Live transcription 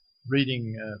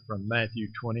Reading from Matthew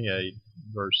 28,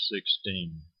 verse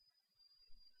 16.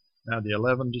 Now the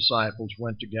 11 disciples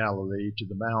went to Galilee, to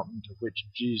the mountain to which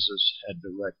Jesus had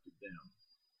directed them.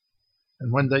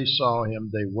 And when they saw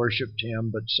him, they worshipped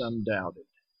him, but some doubted.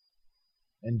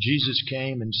 And Jesus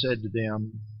came and said to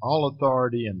them, All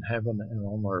authority in heaven and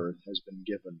on earth has been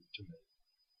given to me.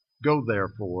 Go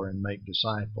therefore and make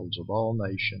disciples of all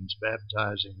nations,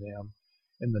 baptizing them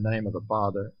in the name of the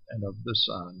Father and of the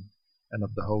Son and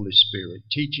of the Holy Spirit,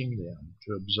 teaching them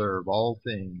to observe all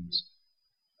things,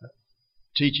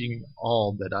 teaching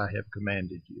all that I have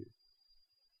commanded you.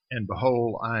 And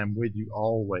behold, I am with you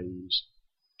always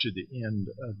to the end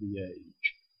of the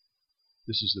age.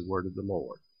 This is the word of the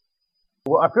Lord.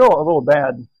 Well, I feel a little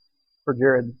bad for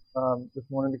Jared this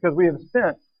morning because we have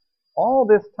spent all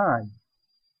this time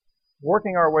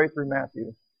working our way through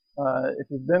Matthew. If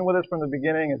you've been with us from the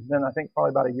beginning, it's been, I think, probably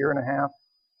about a year and a half.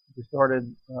 We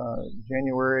started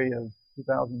January of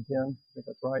 2010, I think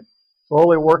that's right.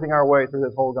 Slowly working our way through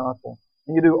this whole gospel.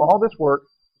 And you do all this work,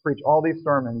 preach all these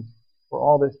sermons for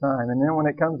all this time, and then when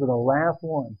it comes to the last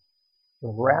one,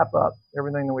 to wrap up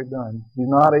everything that we've done, he's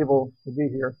not able to be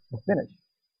here to finish.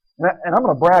 And I'm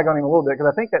going to brag on him a little bit because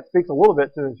I think that speaks a little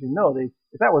bit to his humility.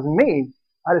 If that was me,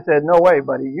 I'd have said, no way,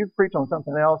 buddy. You preach on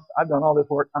something else. I've done all this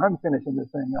work. I'm finishing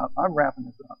this thing up. I'm wrapping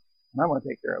this up. And I'm going to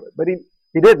take care of it. But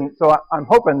he didn't. So I'm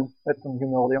hoping that's some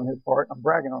humility on his part. I'm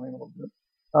bragging on him a little bit.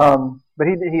 But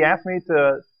he asked me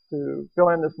to fill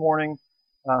in this morning,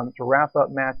 to wrap up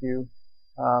Matthew.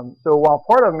 So while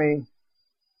part of me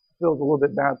feels a little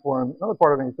bit bad for him, another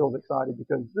part of me feels excited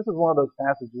because this is one of those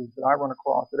passages that I run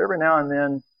across that every now and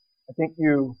then I think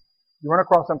you run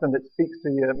across something that speaks to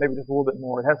you maybe just a little bit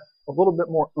more. It has a little bit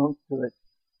more oomph to it,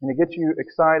 and it gets you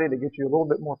excited. It gets you a little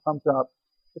bit more pumped up,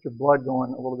 get your blood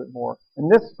going a little bit more.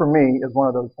 And this, for me, is one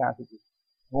of those passages.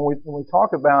 When we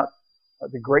talk about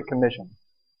the Great Commission,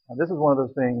 this is one of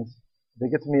those things that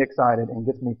gets me excited and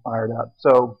gets me fired up.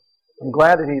 So I'm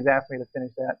glad that he's asked me to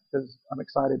finish that because I'm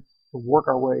excited to work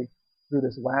our way through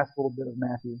this last little bit of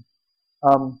Matthew.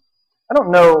 I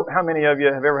don't know how many of you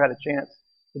have ever had a chance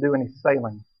to do any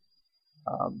sailing.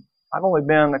 I've only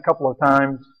been a couple of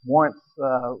times. Once,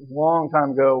 a long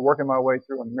time ago, working my way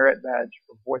through a merit badge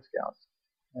for Boy Scouts.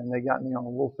 And they got me on a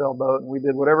little sailboat, and we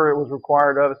did whatever it was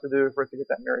required of us to do for us to get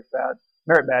that merit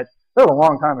badge. That was a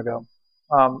long time ago.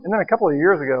 And then a couple of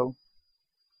years ago,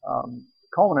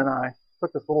 Coleman and I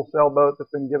took this little sailboat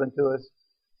that's been given to us,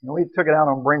 and we took it out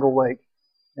on Bringle Lake.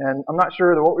 And I'm not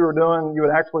sure that what we were doing you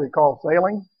would actually call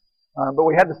sailing, but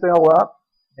we had to sail up.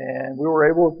 And we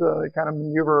were able to kind of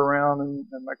maneuver around and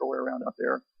make our way around out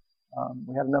there.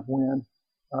 We had enough wind.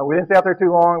 We didn't stay out there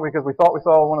too long because we thought we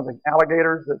saw one of the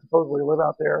alligators that supposedly live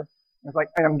out there. And it's like,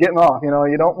 hey, I'm getting off. You know,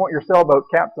 you don't want your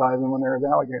sailboat capsizing when there's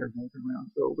alligators moving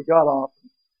around. So we got off.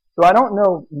 So I don't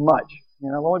know much. You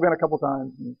know, I've only been a couple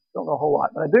times and don't know a whole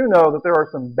lot. But I do know that there are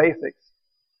some basics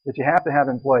that you have to have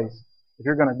in place if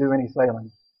you're going to do any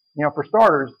sailing. You know, for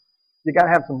starters, you got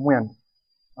to have some wind.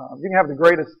 You can have the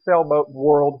greatest sailboat in the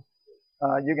world.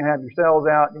 You can have your sails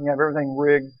out. You can have everything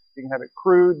rigged. You can have it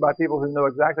crewed by people who know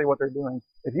exactly what they're doing.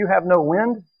 If you have no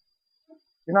wind,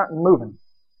 you're not moving.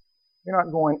 You're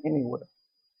not going anywhere.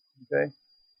 Okay?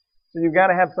 So you've got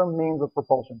to have some means of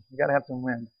propulsion. You've got to have some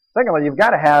wind. Secondly, you've got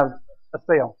to have a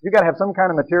sail. You've got to have some kind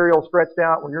of material stretched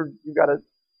out where you've got a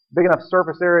big enough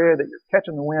surface area that you're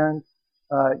catching the wind.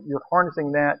 You're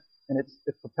harnessing that, and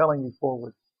it's propelling you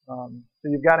forward. So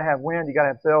you've got to have wind, you've got to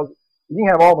have sails. You can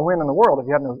have all the wind in the world if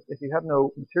you have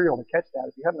no material to catch that.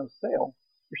 If you have no sail,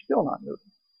 you're still not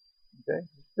moving. Okay?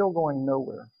 You're still going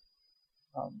nowhere.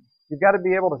 You've got to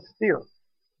be able to steer.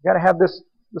 You've got to have this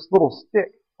little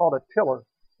stick called a tiller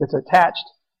that's attached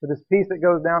to this piece that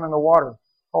goes down in the water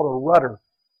called a rudder.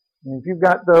 And if you've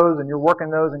got those and you're working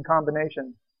those in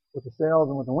combination with the sails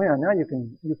and with the wind, now you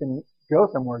can go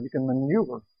somewhere. You can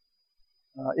maneuver.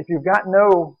 If you've got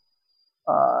no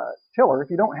tiller, if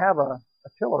you don't have a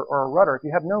tiller or a rudder, if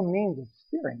you have no means of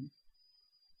steering,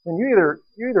 then you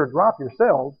either drop your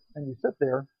sails and you sit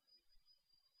there,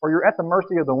 or you're at the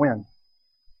mercy of the wind.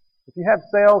 If you have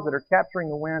sails that are capturing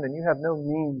the wind and you have no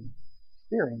means of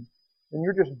steering, then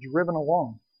you're just driven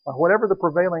along by whatever the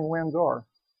prevailing winds are.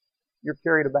 You're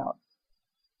carried about.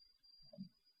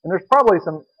 And there's probably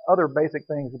some other basic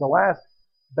things, but the last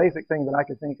basic thing that I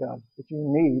could think of that you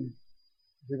need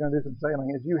if you're going to do some sailing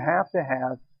is you have to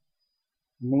have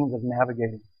means of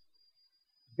navigating.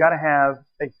 You've got to have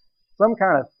some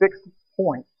kind of fixed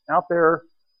point out there,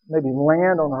 maybe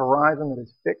land on the horizon that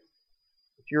is fixed,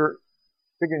 that you're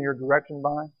figuring your direction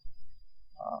by.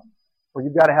 Or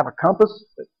you've got to have a compass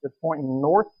that's pointing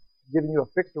north, giving you a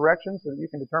fixed direction so that you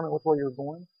can determine which way you're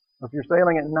going. Or if you're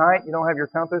sailing at night, you don't have your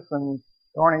compass and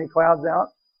there aren't any clouds out,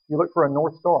 you look for a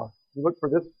North Star. You look for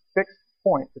this fixed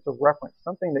point. It's a reference,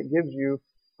 something that gives you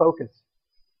focus,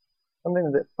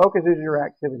 something that focuses your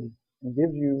activity and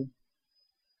gives you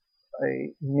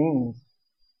a means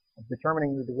of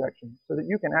determining your direction so that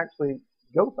you can actually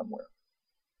go somewhere.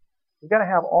 You've got to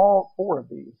have all four of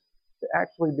these to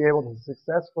actually be able to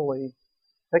successfully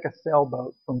take a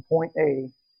sailboat from point A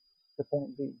to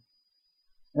point B.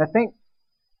 And I think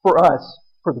for us,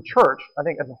 for the church, I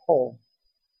think as a whole,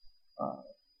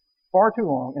 far too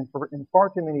long and in far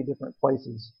too many different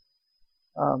places,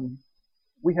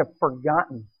 we have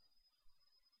forgotten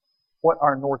what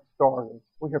our North Star is.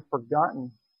 We have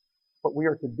forgotten what we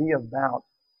are to be about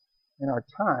in our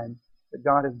time that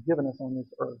God has given us on this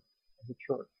earth as a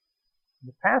church.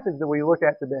 The passage that we look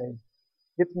at today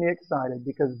gets me excited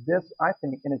because this, I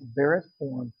think, in its barest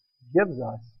form, gives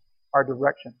us our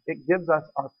direction. It gives us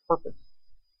our purpose.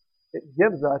 It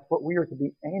gives us what we are to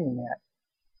be aiming at.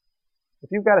 If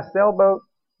you've got a sailboat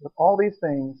with all these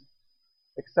things,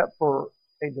 except for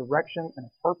a direction and a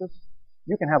purpose,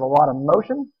 you can have a lot of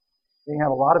motion, you can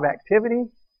have a lot of activity,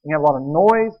 you can have a lot of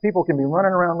noise, people can be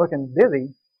running around looking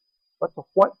busy, but for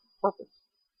what purpose?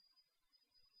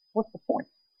 What's the point?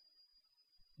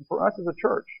 And for us as a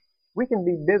church, we can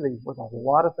be busy with a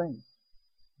lot of things.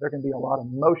 There can be a lot of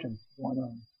motion going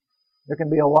on. There can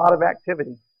be a lot of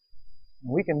activity.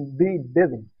 And we can be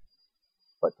busy.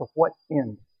 But to what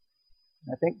end?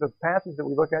 And I think the passage that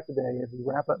we look at today as we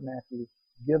wrap up Matthew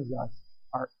gives us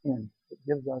our end. It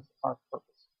gives us our purpose.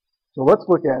 So let's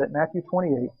look at it. Matthew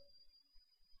 28,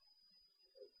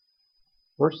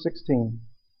 verse 16.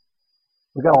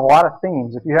 We've got a lot of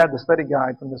themes. If you had the study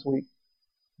guide from this week,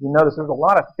 you notice there's a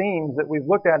lot of themes that we've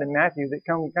looked at in Matthew that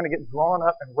kind of get drawn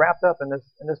up and wrapped up in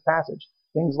this passage.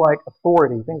 Things like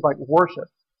authority, things like worship,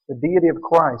 the deity of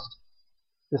Christ,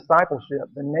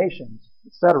 discipleship, the nations,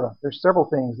 etc. There's several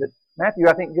things that Matthew,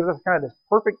 I think, gives us kind of this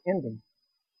perfect ending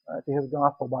to his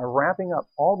gospel by wrapping up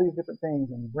all these different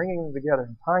things and bringing them together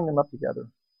and tying them up together.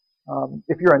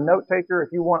 If you're a note taker,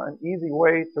 if you want an easy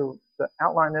way to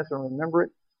outline this and remember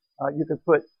it, you could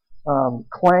put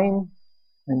claim,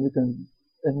 and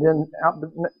then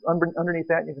underneath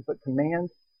that you can put command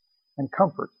and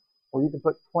comfort, or you can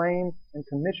put claim and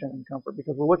commission and comfort,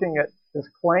 because we're looking at this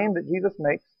claim that Jesus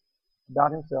makes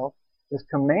about himself, this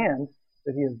command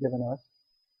that he has given us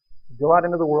to go out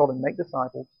into the world and make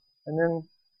disciples, and then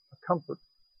a comfort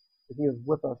that he is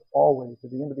with us always to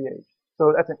the end of the age.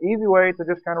 So that's an easy way to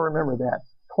just kind of remember that.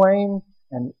 Claim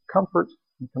and comfort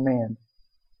and command,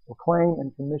 or claim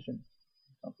and commission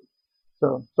and comfort.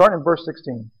 So starting in verse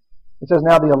 16. It says,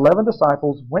 "Now the 11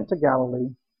 disciples went to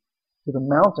Galilee, to the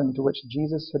mountain to which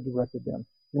Jesus had directed them."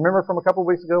 You remember from a couple of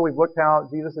weeks ago, we've looked how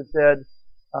Jesus had said,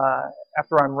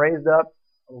 after I'm raised up,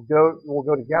 we'll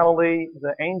go to Galilee.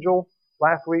 The angel,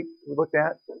 last week, we looked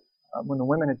at when the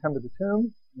women had come to the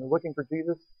tomb, and they're looking for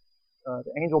Jesus.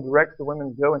 The angel directs the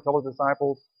women to go and tell his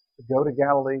disciples to go to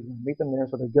Galilee and meet them there.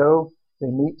 So they go, they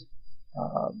meet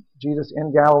Jesus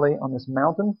in Galilee on this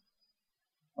mountain.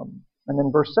 And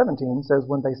then verse 17 says,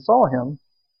 when they saw him,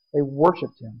 they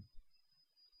worshipped him.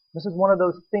 This is one of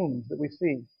those themes that we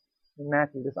see in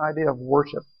Matthew, this idea of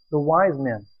worship. The wise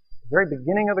men, at the very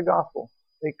beginning of the gospel,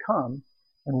 they come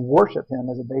and worship him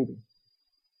as a baby.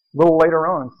 A little later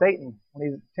on, Satan, when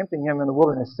he's tempting him in the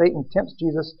wilderness, Satan tempts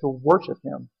Jesus to worship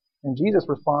him. And Jesus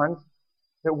responds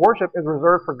that worship is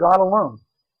reserved for God alone.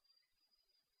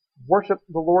 Worship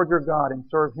the Lord your God and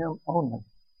serve him only.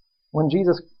 When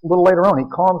Jesus, a little later on, he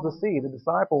calms the sea, the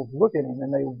disciples look at him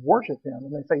and they worship him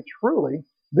and they say, truly,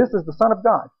 this is the Son of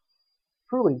God.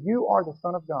 Truly, you are the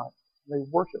Son of God. They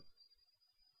worship.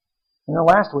 And then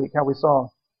last week, how we saw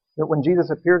that when Jesus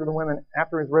appeared to the women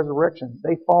after his resurrection,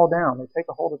 they fall down, they take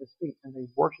a hold of his feet and they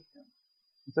worship him.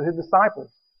 And so his disciples,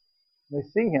 they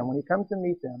see him, when he comes to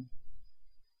meet them,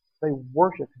 they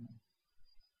worship him.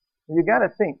 And you got to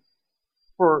think,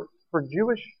 for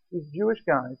these Jewish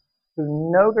guys,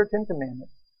 who know their Ten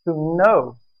Commandments, who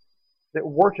know that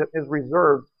worship is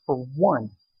reserved for one,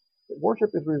 that worship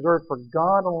is reserved for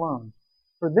God alone,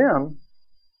 for them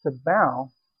to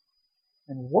bow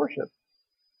and worship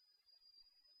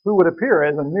who would appear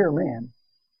as a mere man,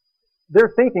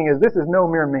 their thinking is, this is no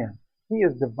mere man. He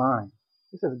is divine.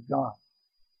 This is God.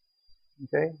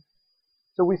 Okay?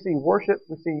 So we see worship,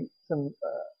 we see some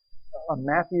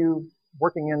Matthew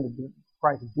working into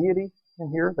Christ's deity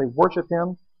in here. They worship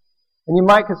him. And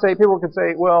people could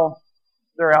say, well,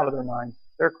 they're out of their minds.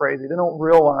 They're crazy. They don't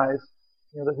realize,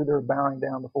 that who they're bowing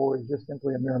down before is just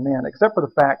simply a mere man, except for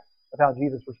the fact of how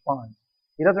Jesus responds.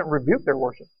 He doesn't rebuke their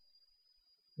worship.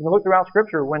 You can look throughout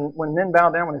Scripture when men bow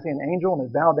down, when they see an angel and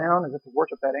they bow down as if to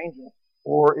worship that angel.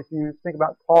 Or if you think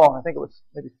about Paul, I think it was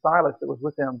maybe Silas that was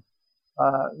with them.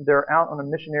 They're out on a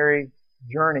missionary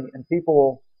journey, and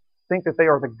people think that they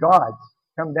are the gods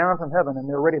come down from heaven, and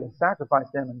they're ready to sacrifice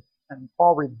them. And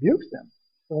Paul rebukes them.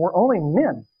 And we're only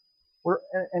men.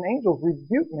 And angels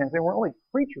rebuke men, saying we're only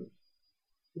creatures.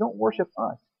 You don't worship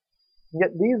us. And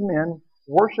yet these men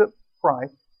worship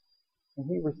Christ, and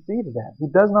he receives that. He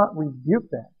does not rebuke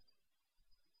that.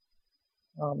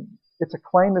 It's a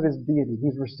claim of his deity.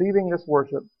 He's receiving this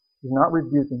worship. He's not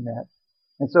rebuking that.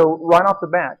 And so right off the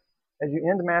bat, as you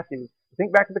end Matthew,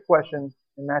 think back to the question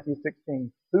in Matthew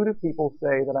 16. Who do people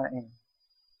say that I am?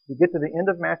 You get to the end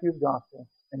of Matthew's gospel,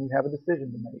 and you have a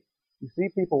decision to make. You see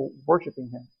people worshiping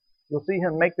him. You'll see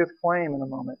him make this claim in a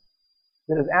moment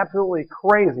that is absolutely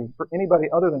crazy for anybody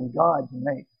other than God to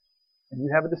make. And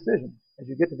you have a decision. As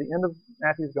you get to the end of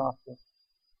Matthew's gospel,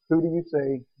 who do you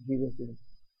say Jesus is?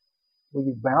 Will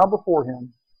you bow before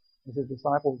him as his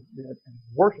disciples did and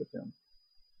worship him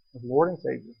as Lord and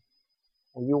Savior?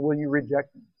 Or will you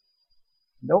reject him?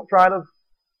 Don't try to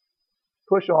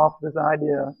push off this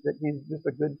idea that he's just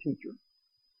a good teacher.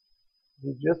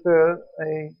 He's just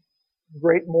a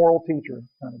great moral teacher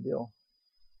kind of deal.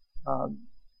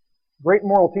 Great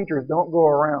moral teachers don't go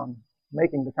around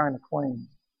making the kind of claims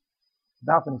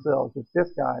about themselves that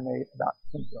this guy made about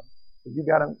himself. So you've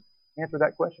got to answer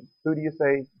that question. Who do you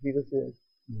say Jesus is?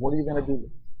 What are you going to do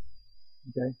with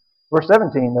it? Okay. Verse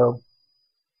 17, though,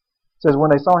 says,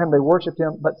 when they saw him, they worshipped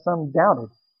him, but some doubted.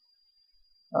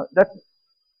 That's,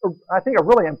 I think, a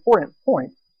really important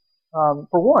point.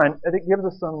 For one, I think it gives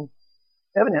us some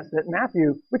evidence that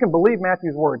we can believe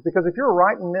Matthew's words. Because if you're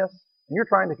writing this and you're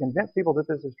trying to convince people that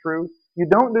this is true, you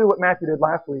don't do what Matthew did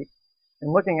last week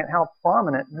in looking at how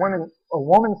prominent a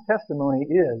woman's testimony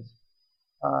is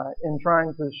in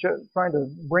trying to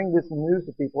bring this news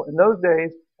to people. In those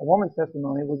days, a woman's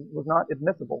testimony was not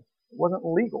admissible. It wasn't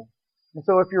legal. And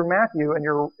so if you're Matthew and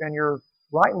you're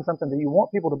writing something that you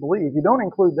want people to believe, you don't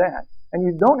include that. And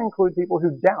you don't include people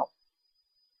who doubt.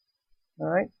 All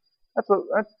right? That's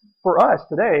for us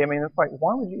today. I mean, it's like,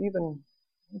 why would you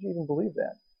even believe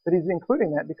that? But he's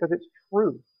including that because it's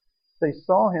true. They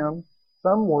saw him,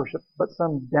 some worshiped, but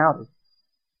some doubted.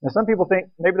 Now, some people think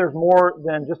maybe there's more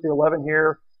than just the 11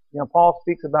 here. You know, Paul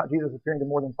speaks about Jesus appearing to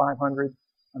more than 500.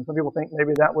 And some people think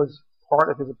maybe that was part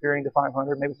of his appearing to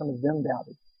 500. Maybe some of them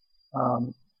doubted.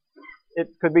 It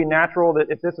could be natural that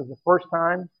if this is the first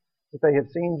time that they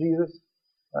have seen Jesus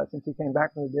since he came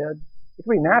back from the dead, it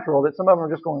could be natural that some of them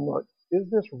are just going, look, is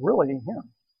this really him?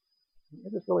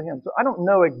 Is this really him? So I don't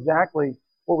know exactly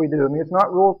what we do. I mean, it's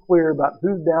not real clear about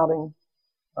who's doubting.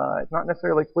 It's not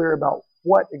necessarily clear about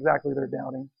what exactly they're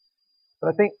doubting. But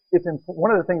I think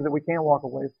one of the things that we can walk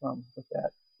away from with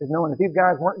that is knowing that these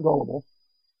guys weren't gullible.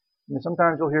 You know,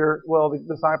 sometimes you'll hear, well, the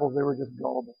disciples, they were just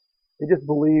gullible. They just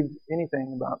believed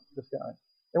anything about this guy.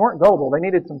 They weren't gullible. They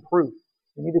needed some proof.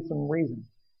 They needed some reason.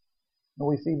 And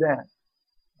we see that.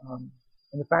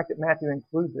 And the fact that Matthew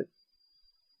includes it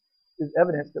is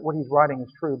evidence that what he's writing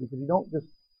is true, because you don't just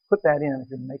put that in if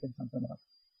you're making something up.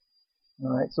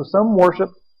 All right. So some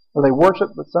they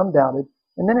worshiped, but some doubted.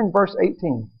 And then in verse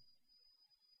 18,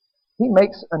 he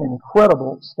makes an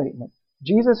incredible statement.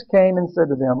 Jesus came and said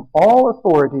to them, all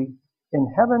authority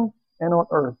in heaven and on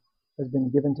earth has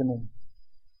been given to me.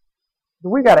 So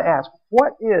we got to ask,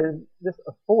 what is this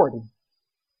authority?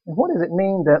 And what does it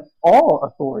mean that all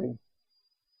authority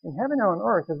in heaven and on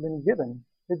earth has been given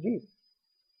to Jesus?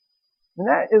 And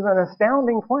that is an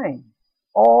astounding claim.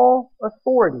 All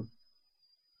authority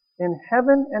in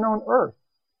heaven and on earth.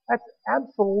 That's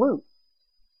absolute.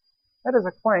 That is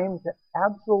a claim to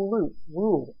absolute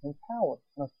rule and power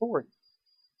and authority.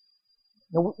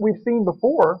 Now, we've seen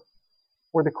before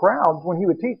where the crowds, when he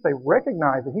would teach, they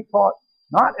recognized that he taught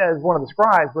not as one of the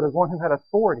scribes, but as one who had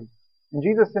authority. And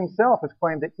Jesus himself has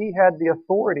claimed that he had the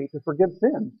authority to forgive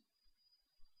sins.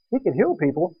 He could heal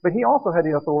people, but he also had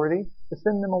the authority to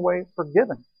send them away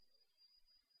forgiven.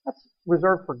 That's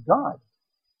reserved for God.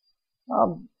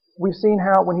 We've seen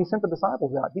how when he sent the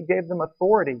disciples out, he gave them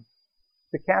authority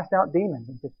to cast out demons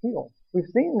and to heal.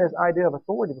 We've seen this idea of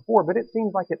authority before, but it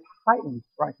seems like it's heightened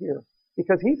right here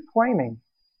because he's claiming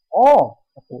all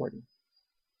authority.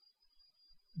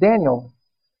 Daniel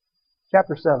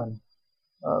chapter 7,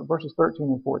 verses 13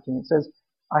 and 14, it says,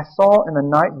 I saw in the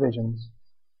night visions,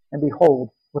 and behold,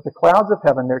 with the clouds of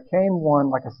heaven there came one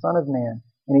like a son of man,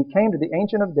 and he came to the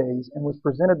Ancient of Days and was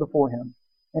presented before him.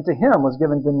 And to him was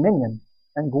given dominion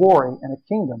and glory and a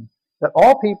kingdom, that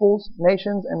all peoples,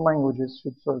 nations, and languages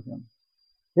should serve him.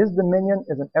 His dominion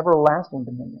is an everlasting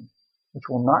dominion, which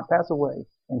will not pass away,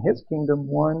 and his kingdom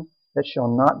one that shall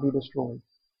not be destroyed.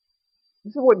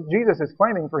 This is what Jesus is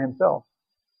claiming for himself.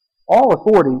 All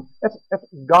authority, that's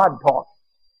God talk.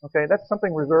 Okay, that's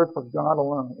something reserved for God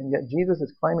alone, and yet Jesus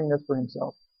is claiming this for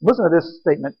himself. Listen to this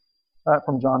statement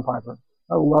from John Piper.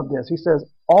 I love this. He says,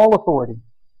 all authority.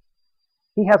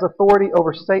 He has authority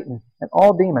over Satan and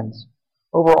all demons,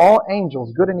 over all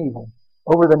angels, good and evil,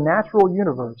 over the natural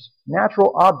universe,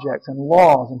 natural objects and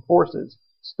laws and forces,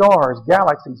 stars,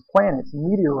 galaxies, planets,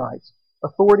 meteorites,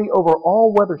 authority over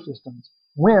all weather systems,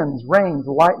 winds, rains,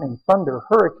 lightning, thunder,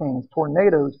 hurricanes,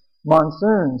 tornadoes,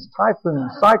 monsoons,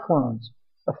 typhoons, cyclones,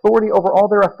 authority over all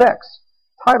their effects,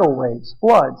 tidal waves,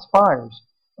 floods, fires,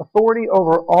 authority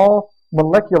over all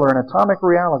molecular and atomic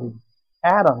reality,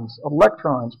 atoms,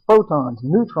 electrons, protons,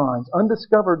 neutrons,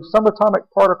 undiscovered subatomic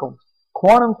particles,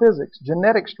 quantum physics,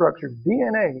 genetic structure,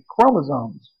 DNA,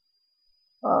 chromosomes,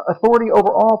 authority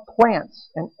over all plants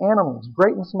and animals,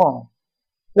 great and small,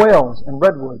 whales and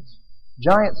redwoods,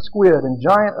 giant squid and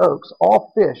giant oaks,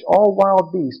 all fish, all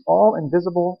wild beasts, all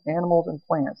invisible animals and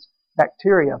plants,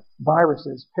 bacteria,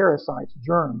 viruses, parasites,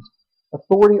 germs,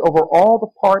 authority over all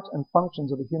the parts and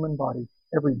functions of the human body,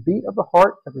 every beat of the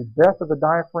heart, every breath of the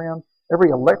diaphragm, every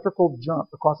electrical jump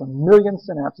across 1 million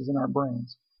synapses in our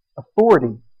brains,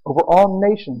 authority over all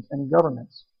nations and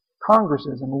governments,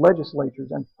 congresses and legislatures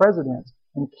and presidents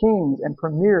and kings and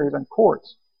premiers and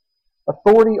courts,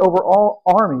 authority over all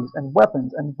armies and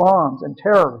weapons and bombs and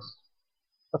terrorists,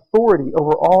 authority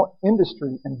over all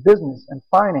industry and business and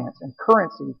finance and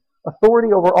currency,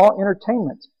 authority over all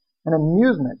entertainment and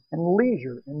amusement and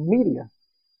leisure and media,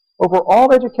 over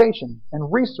all education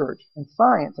and research and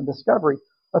science and discovery,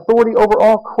 authority over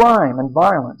all crime and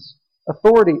violence,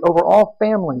 authority over all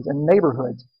families and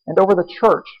neighborhoods, and over the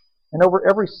church, and over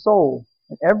every soul,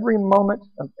 and every moment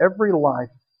of every life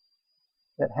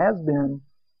that has been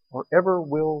or ever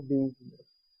will be here.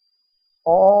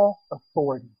 All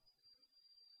authority.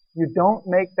 You don't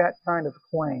make that kind of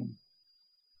claim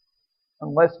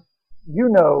unless you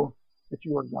know that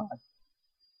you are God.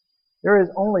 There is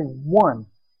only one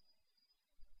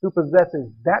who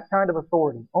possesses that kind of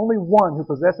authority. Only one who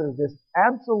possesses this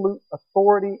absolute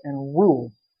authority and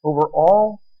rule over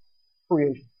all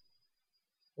creation,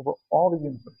 over all the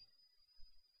universe.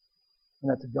 And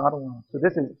that's God alone. So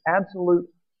this is absolute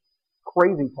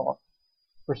crazy talk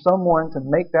for someone to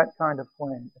make that kind of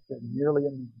claim if they're merely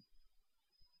a man.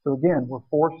 So again, we're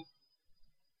forced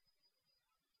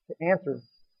to answer,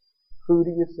 who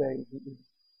do you say he is?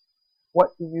 What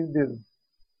do you do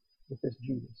with this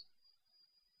Jesus?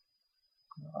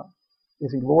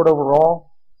 Is he Lord over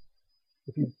all?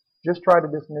 If you just try to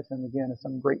dismiss him again as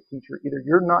some great teacher, either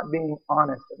you're not being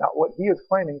honest about what he is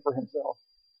claiming for himself,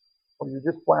 or you're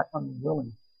just flat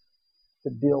unwilling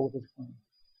to deal with his claim.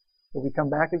 So we come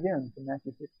back again to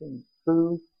Matthew 16.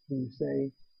 Who do you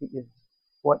say he is?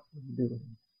 What do you do with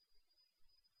him?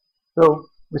 So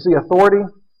we see authority,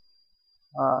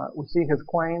 we see his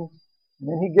claims, and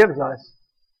then he gives us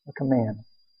a command.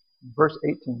 Verse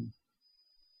 19,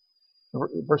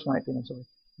 I'm sorry.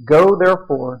 Go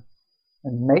therefore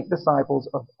and make disciples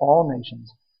of all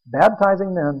nations,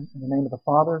 baptizing them in the name of the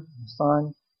Father, and the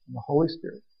Son, and the Holy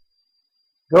Spirit.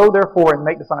 Go therefore and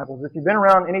make disciples. If you've been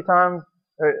around any time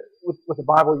with the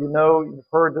Bible, you know you've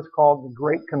heard this called the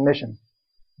Great Commission.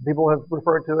 People have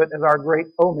referred to it as our Great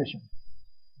Omission,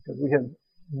 because we have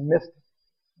missed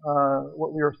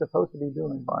what we were supposed to be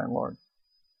doing by and large.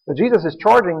 So Jesus is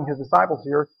charging his disciples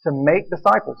here to make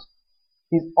disciples.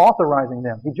 He's authorizing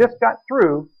them. He just got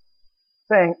through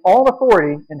saying, all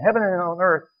authority in heaven and on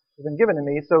earth has been given to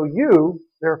me, so you,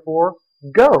 therefore,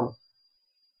 go.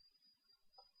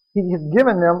 He has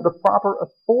given them the proper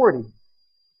authority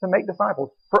to make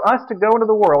disciples. For us to go into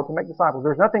the world to make disciples,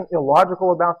 there's nothing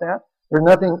illogical about that. There's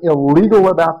nothing illegal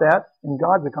about that in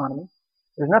God's economy.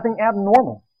 There's nothing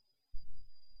abnormal.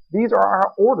 These are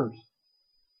our orders.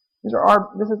 This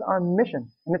is our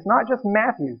mission. And it's not just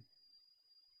Matthew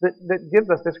that gives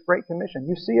us this great commission.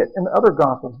 You see it in the other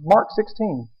Gospels. Mark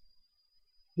 16.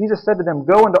 Jesus said to them,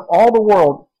 go into all the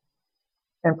world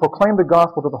and proclaim the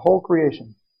gospel to the whole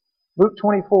creation. Luke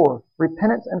 24.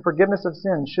 Repentance and forgiveness of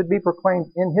sins should be proclaimed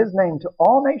in his name to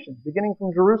all nations, beginning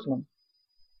from Jerusalem.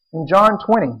 In John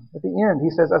 20, at the end,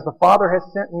 he says, as the Father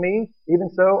has sent me, even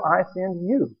so I send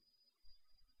you.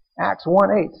 Acts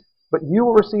 1:8. But you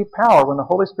will receive power when the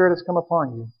Holy Spirit has come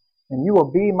upon you, and you will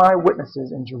be my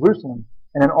witnesses in Jerusalem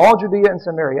and in all Judea and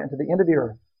Samaria and to the end of the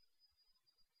earth.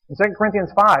 In 2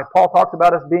 Corinthians 5, Paul talks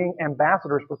about us being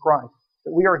ambassadors for Christ,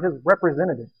 that we are his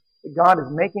representatives, that God is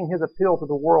making his appeal to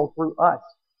the world through us.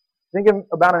 Think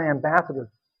about an ambassador.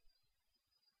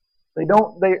 They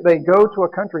go to a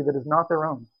country that is not their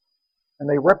own, and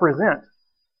they represent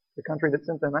the country that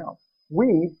sent them out.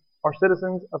 We are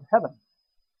citizens of heaven.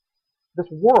 This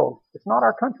world, it's not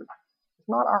our country. It's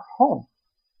not our home.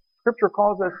 Scripture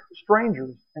calls us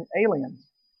strangers and aliens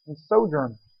and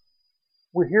sojourners.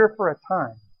 We're here for a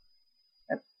time.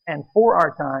 And for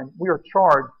our time, we are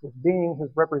charged with being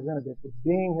His representative, with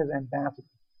being His ambassador,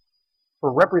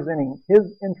 for representing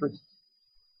His interests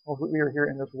while we are here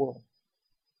in this world.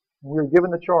 And we are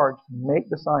given the charge to make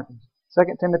disciples.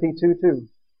 2 Timothy 2:2.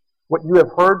 What you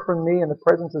have heard from me in the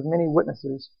presence of many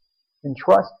witnesses,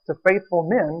 entrust to faithful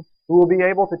men who will be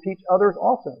able to teach others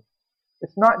also.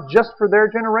 It's not just for their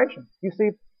generation. You see,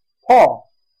 Paul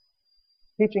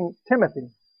teaching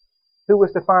Timothy, who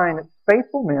was to find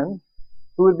faithful men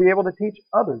who would be able to teach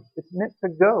others. It's meant to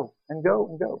go and go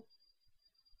and go.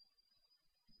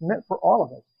 It's meant for all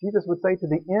of us. Jesus would say to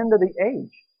the end of the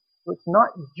age. So it's not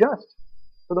just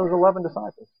for those 11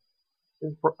 disciples.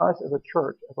 It's for us as a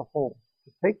church, as a whole,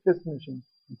 to take this mission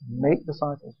and to make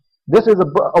disciples. This is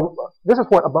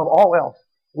what, above all else,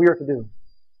 we are to do.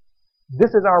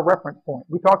 This is our reference point.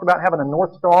 We talked about having a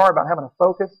North Star, about having a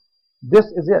focus. This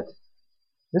is it.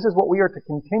 This is what we are to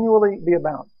continually be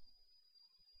about.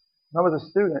 When I was a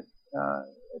student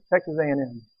at Texas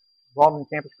A&M, involved in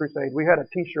Campus Crusade, we had a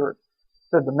T-shirt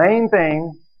that said, the main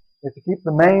thing is to keep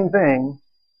the main thing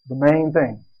the main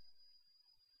thing.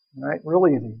 All right? Real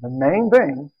easy. The main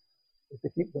thing is to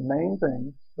keep the main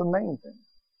thing the main thing.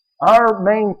 Our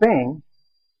main thing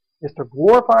is to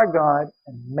glorify God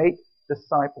and make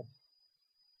disciples.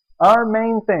 Our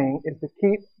main thing is to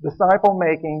keep disciple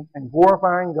making and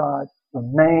glorifying God the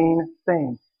main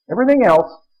thing. Everything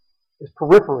else is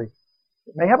periphery.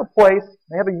 It may have a place,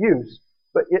 may have a use,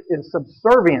 but it is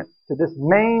subservient to this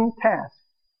main task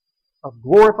of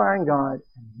glorifying God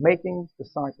and making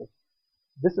disciples.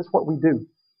 This is what we do.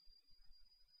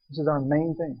 This is our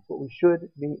main thing, what we should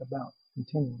be about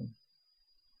continually.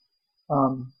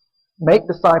 Make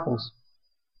disciples.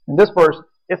 In this verse,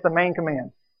 it's the main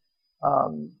command.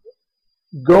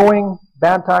 Going,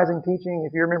 baptizing, teaching.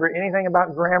 If you remember anything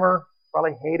about grammar,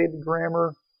 probably hated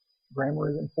grammar. Grammar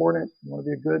is important. You want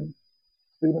to be a good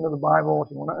student of the Bible.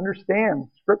 If you want to understand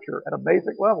Scripture at a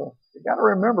basic level, you've got to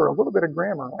remember a little bit of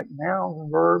grammar, like nouns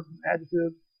and verbs, and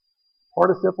adjectives,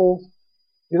 participles.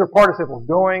 These are participles,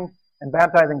 going and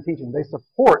baptizing, teaching. They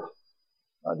support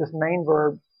this main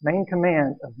verb, main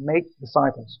command of make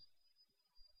disciples.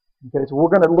 Okay, so we're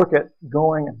going to look at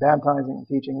going and baptizing and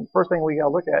teaching. First thing we got to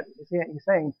look at, he's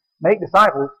saying make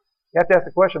disciples. You have to ask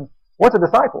the question, what's a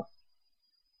disciple?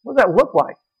 What does that look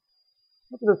like?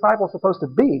 What's a disciple supposed to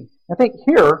be? I think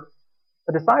here,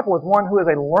 a disciple is one who is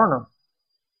a learner.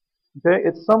 Okay,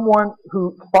 it's someone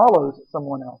who follows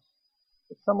someone else.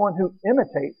 It's someone who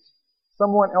imitates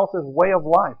someone else's way of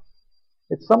life.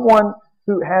 It's someone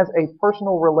who has a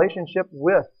personal relationship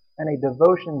with and a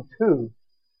devotion to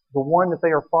the one that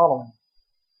they are following.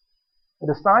 A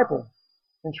disciple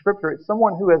in Scripture, it's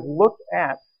someone who has looked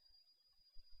at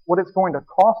what it's going to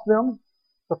cost them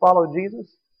to follow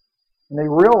Jesus, and they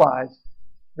realize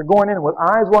they're going in with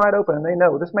eyes wide open, and they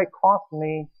know this may cost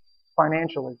me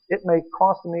financially. It may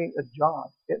cost me a job.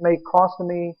 It may cost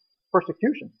me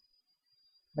persecution.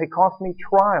 It may cost me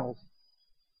trials.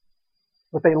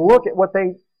 But they look at what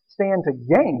they stand to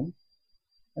gain,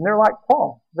 and they're like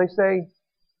Paul. They say,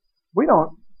 we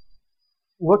don't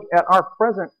look at our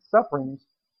present sufferings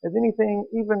as anything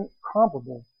even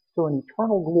comparable to an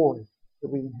eternal glory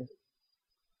that we inherit.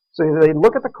 So they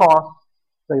look at the cost,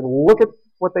 they look at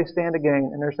what they stand to gain,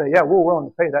 and they're saying, yeah, we're willing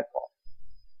to pay that cost.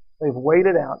 They've weighed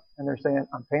it out, and they're saying,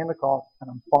 I'm paying the cost, and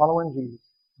I'm following Jesus.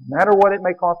 No matter what it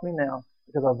may cost me now,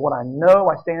 because of what I know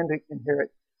I stand to inherit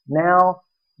now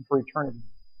and for eternity.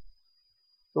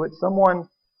 So it's someone,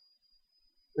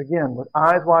 again, with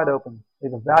eyes wide open.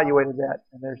 They've evaluated that,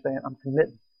 and they're saying, I'm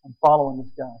committed. I'm following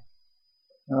this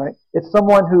guy. All right? It's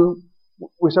someone who,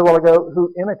 we said a while ago,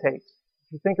 who imitates.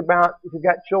 If you think about, if you've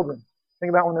got children, think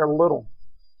about when they're little.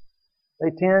 They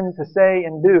tend to say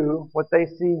and do what they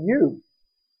see you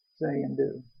say and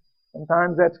do.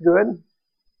 Sometimes that's good.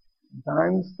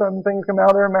 Sometimes some things come out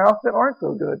of their mouth that aren't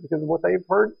so good because of what they've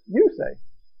heard you say.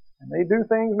 And they do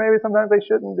things maybe sometimes they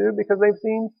shouldn't do because they've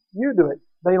seen you do it.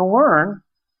 They learn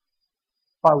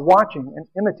by watching and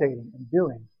imitating and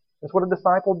doing. That's what a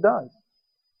disciple does.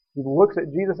 He looks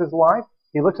at Jesus' life.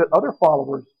 He looks at other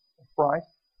followers of Christ,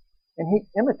 and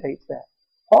he imitates that.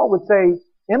 Paul would say,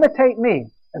 imitate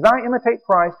me. As I imitate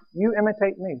Christ, you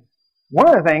imitate me. One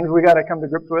of the things we got to come to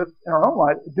grips with in our own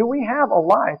life, do we have a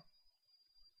life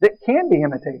that can be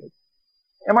imitated?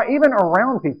 Am I even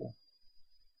around people?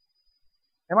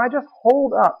 Am I just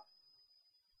holed up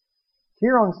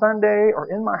here on Sunday or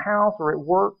in my house or at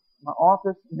work, my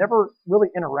office, never really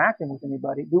interacting with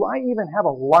anybody, do I even have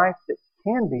a life that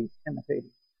can be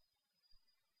imitated?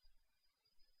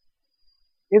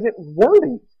 Is it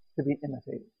worthy to be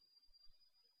imitated?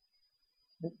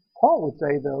 Paul would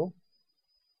say, though,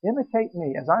 imitate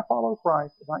me. As I follow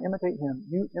Christ, as I imitate Him,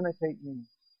 you imitate me.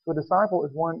 So a disciple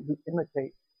is one who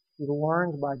imitates. He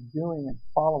learns by doing and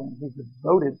following. He's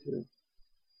devoted to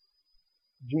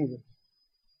Jesus.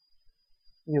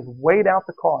 He has weighed out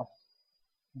the cost.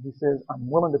 And he says, I'm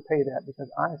willing to pay that because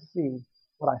I see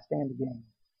what I stand to gain.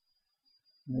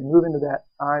 And they move into that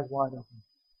eyes wide open.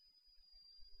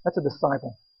 That's a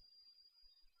disciple.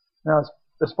 Now,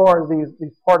 as far as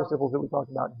these participles that we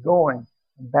talked about, going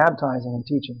and baptizing and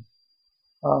teaching.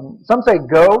 Some say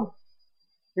go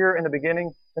here in the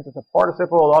beginning. Since it's a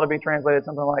participle, it ought to be translated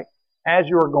something like as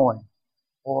you are going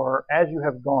or as you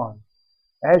have gone.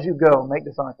 As you go, make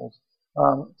disciples.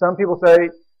 Some people say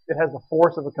it has the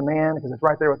force of a command because it's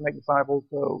right there with make disciples,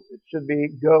 so it should be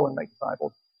go and make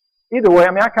disciples. Either way,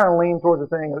 I kind of lean towards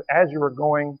the thing of as you are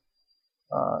going,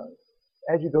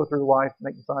 as you go through life,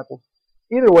 make disciples.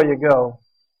 Either way you go,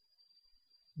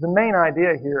 the main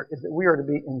idea here is that we are to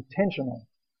be intentional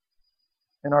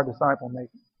in our disciple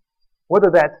making. Whether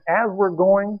that's as we're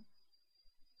going,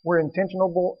 we're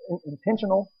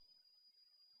intentional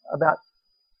about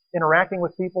interacting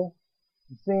with people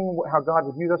and seeing how God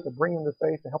would use us to bring them to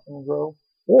faith, to help them grow.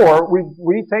 Or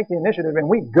we take the initiative and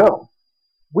we go.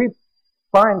 We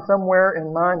find somewhere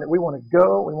in mind that we want to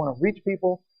go, we want to reach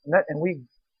people, and we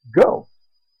go.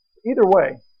 Either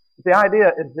way, the idea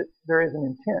is that there is an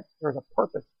intent, there's a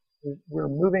purpose. We're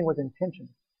moving with intention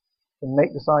to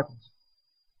make disciples.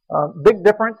 Big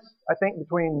difference, I think,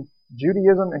 between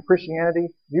Judaism and Christianity.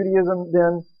 Judaism,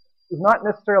 then, is not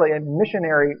necessarily a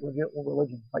missionary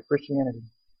religion like Christianity.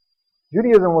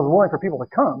 Judaism was willing for people to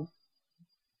come.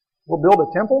 We'll build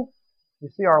a temple. You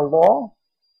see our law.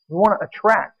 We want to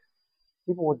attract.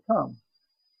 People would come.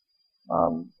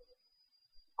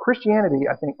 Christianity,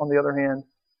 I think, on the other hand,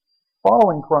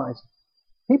 following Christ,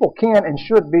 people can and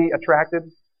should be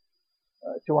attracted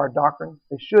to our doctrine.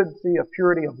 They should see a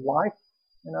purity of life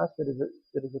in us that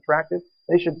is attractive.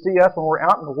 They should see us when we're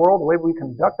out in the world, the way we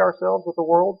conduct ourselves with the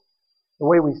world, the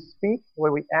way we speak, the way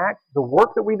we act, the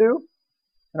work that we do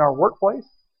in our workplace.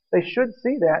 They should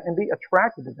see that and be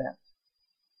attracted to that.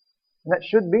 And that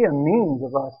should be a means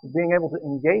of us being able to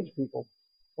engage people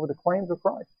over the claims of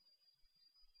Christ.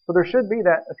 So there should be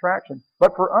that attraction.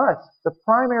 But for us, the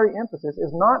primary emphasis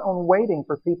is not on waiting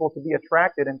for people to be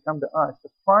attracted and come to us. The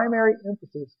primary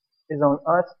emphasis is on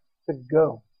us to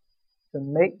go, to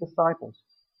make disciples.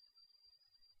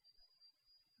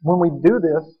 When we do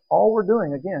this, all we're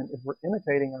doing, again, is we're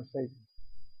imitating our Savior.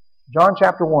 John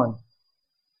chapter 1.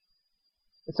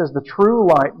 It says, the true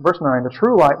light, verse 9, the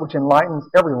true light which enlightens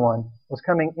everyone was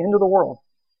coming into the world.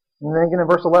 And then again in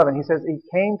verse 11, he says, he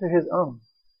came to his own.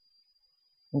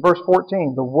 In verse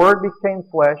 14, the Word became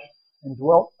flesh and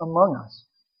dwelt among us.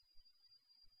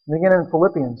 And again in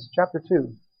Philippians chapter 2,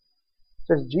 it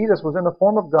says, Jesus was in the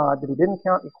form of God, but he didn't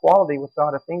count equality with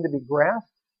God a thing to be grasped,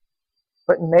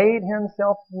 but made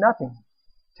himself nothing,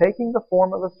 taking the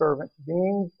form of a servant,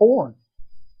 being born.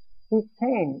 He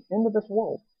came into this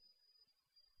world.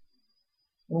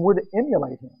 And we're to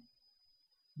emulate him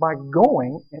by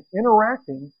going and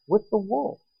interacting with the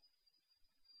world.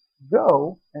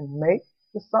 Go and make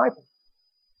disciples.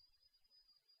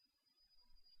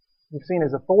 We've seen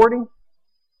his authority.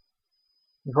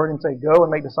 We've heard him say, go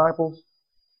and make disciples.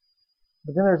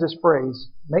 But then there's this phrase,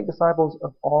 make disciples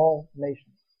of all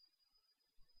nations.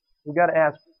 We've got to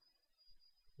ask,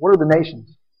 what are the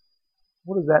nations?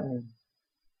 What does that mean?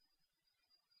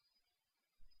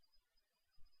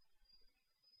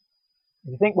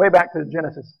 If you think way back to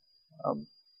Genesis,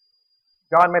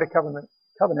 God made a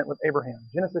covenant with Abraham.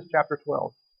 Genesis chapter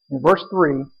 12. In verse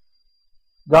 3,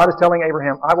 God is telling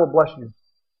Abraham, I will bless you.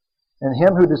 And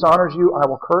him who dishonors you, I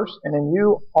will curse. And in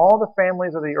you, all the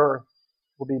families of the earth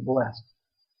will be blessed.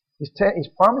 He's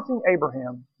promising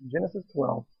Abraham, in Genesis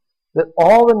 12, that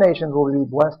all the nations will be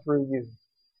blessed through you.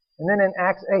 And then in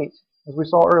Acts 8, as we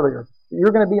saw earlier,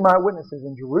 you're going to be my witnesses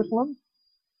in Jerusalem,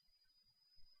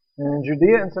 and in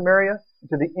Judea and Samaria, and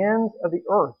to the ends of the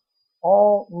earth,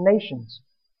 all nations.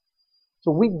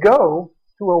 So we go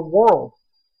to a world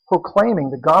proclaiming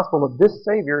the gospel of this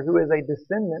Savior who is a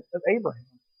descendant of Abraham.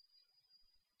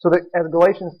 So that, as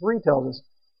Galatians 3 tells us,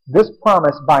 this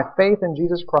promise by faith in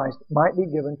Jesus Christ might be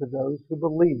given to those who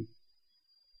believe.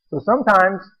 So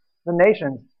sometimes the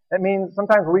nations, that means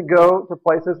sometimes we go to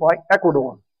places like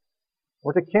Ecuador,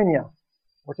 or to Kenya,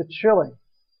 or to Chile,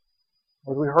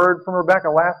 Or as we heard from Rebecca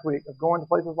last week, of going to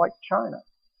places like China,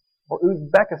 or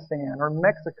Uzbekistan, or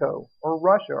Mexico, or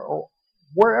Russia, or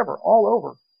wherever, all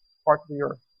over parts of the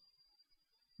earth.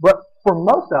 But for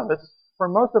most of us, for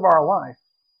most of our life,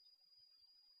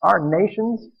 our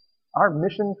nations, our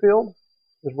mission field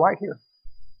is right here.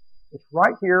 It's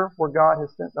right here where God has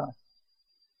sent us.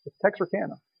 It's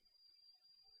Texarkana,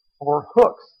 or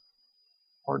Hooks,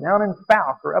 or down in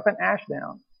Falk, or up in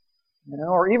Ashdown,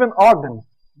 or even Ogden.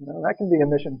 That can be a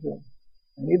mission field.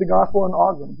 We need the gospel in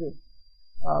Ogden too.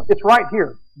 It's right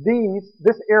here. These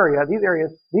areas,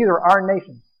 these are our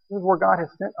nations. This is where God has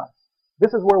sent us.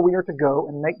 This is where we are to go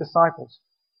and make disciples.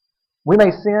 We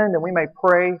may send and we may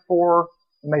pray for,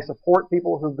 we may support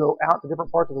people who go out to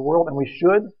different parts of the world, and we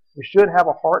should. We should have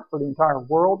a heart for the entire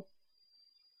world.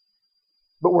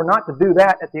 But we're not to do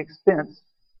that at the expense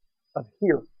of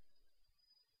here.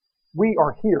 We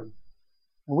are here,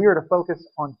 and we are to focus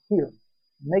on here,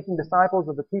 making disciples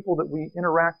of the people that we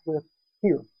interact with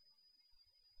here.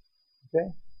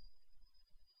 Okay?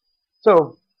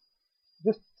 So,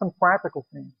 just some practical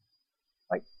things.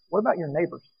 Like, what about your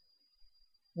neighbors?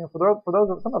 For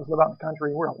those, some of us live out in the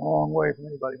country, we're a long way from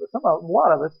anybody, but a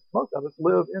lot of us, most of us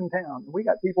live in town. And we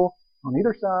got people on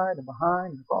either side and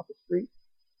behind and across the street.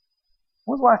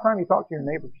 When's the last time you talked to your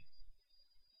neighbors?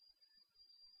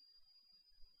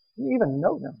 Do you even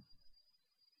know them?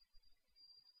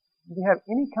 Do you have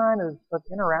any kind of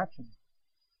interaction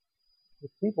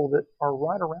with people that are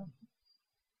right around you?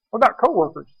 What about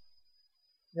coworkers?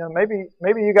 Maybe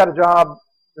you got a job,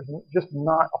 there's just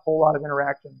not a whole lot of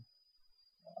interaction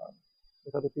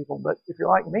with other people. But if you're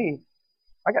like me,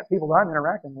 I got people that I'm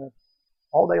interacting with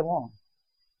all day long.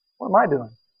 What am I doing?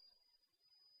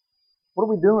 What are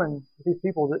we doing with these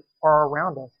people that are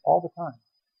around us all the time?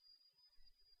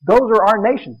 Those are our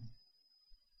nations.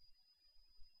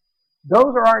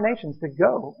 Those are our nations to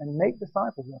go and make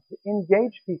disciples of, to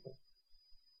engage people.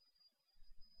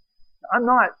 I'm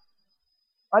not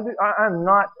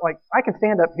like, I can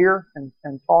stand up here and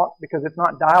talk because it's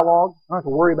not dialogue. I don't have to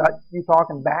worry about you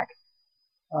talking back.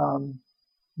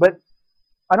 But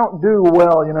I don't do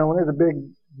well, when there's a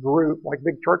big group, like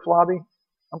big church lobby,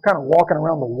 I'm kind of walking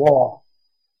around the wall.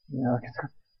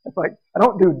 It's like, I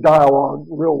don't do dialogue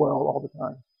real well all the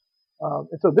time.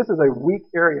 And so this is a weak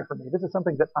area for me. This is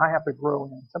something that I have to grow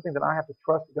in, something that I have to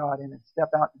trust God in and step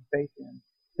out in faith in,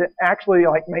 to actually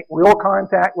make real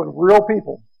contact with real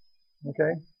people,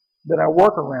 okay, that I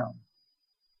work around,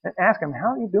 and ask them,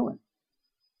 how are you doing?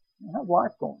 How's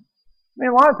life going? A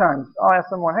lot of times I'll ask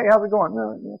someone, hey, how's it going?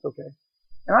 No, it's okay.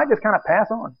 And I just kind of pass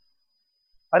on.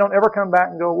 I don't ever come back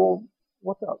and go, well,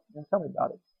 what's up? Tell me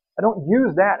about it. I don't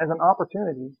use that as an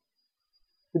opportunity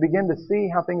to begin to see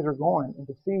how things are going and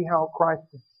to see how Christ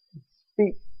can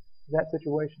speak to that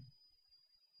situation,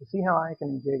 to see how I can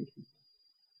engage people.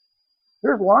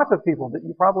 There's lots of people that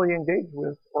you probably engage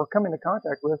with or come into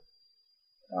contact with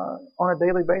on a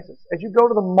daily basis. As you go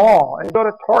to the mall, as you go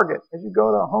to Target, as you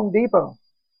go to Home Depot,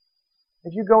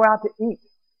 as you go out to eat,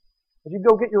 as you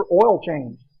go get your oil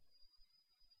changed,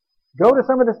 go to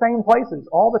some of the same places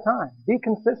all the time. Be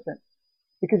consistent,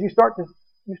 because you start to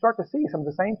see some of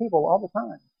the same people all the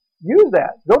time. Use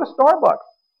that. Go to Starbucks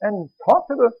and talk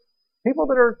to the people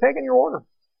that are taking your order.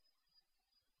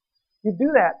 You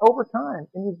do that over time,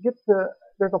 and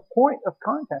there's a point of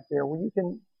contact there where you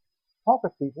can talk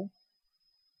with people,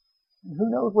 and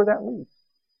who knows where that leads.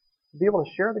 To be able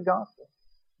to share the gospel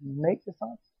and make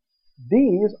disciples.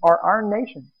 These are our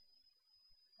nations,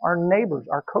 our neighbors,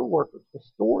 our co-workers, the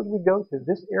stores we go to,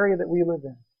 this area that we live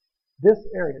in. This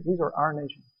area, these are our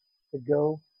nations to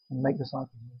go and make disciples.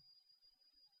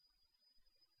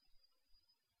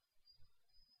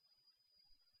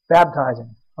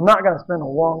 Baptizing. I'm not going to spend a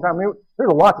long time.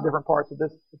 There's lots of different parts of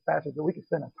this passage that we could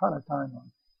spend a ton of time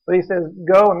on. But he says,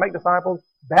 go and make disciples,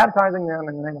 baptizing them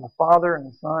in the name of the Father and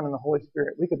the Son and the Holy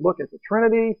Spirit. We could look at the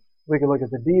Trinity. We could look at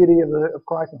the deity of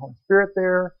Christ and Holy Spirit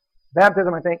there.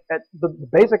 Baptism, I think, the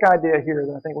basic idea here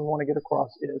that I think we want to get across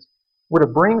is we're to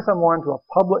bring someone to a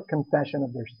public confession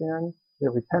of their sin,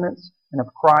 their repentance, and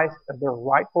of Christ as their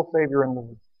rightful Savior and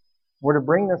Lord. We're to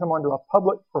bring someone to a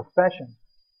public profession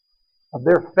of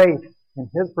their faith in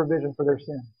His provision for their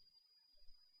sin.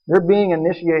 They're being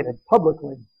initiated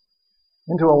publicly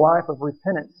into a life of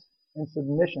repentance and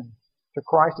submission to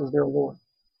Christ as their Lord.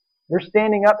 They're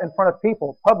standing up in front of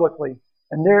people publicly,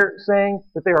 and they're saying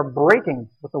that they are breaking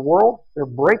with the world. They're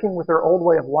breaking with their old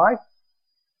way of life.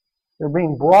 They're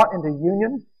being brought into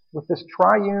union with this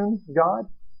triune God,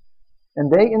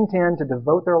 and they intend to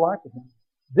devote their life to Him.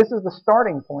 This is the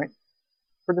starting point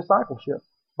for discipleship,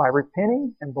 by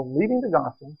repenting and believing the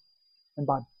gospel, and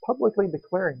by publicly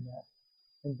declaring that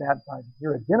in baptizing.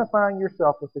 You're identifying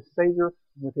yourself with the Savior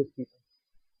and with His people.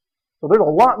 So there's a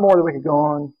lot more that we could go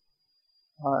on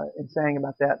in saying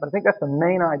about that, but I think that's the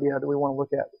main idea that we want to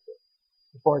look at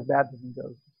as far as baptism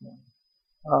goes this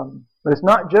morning. But it's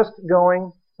not just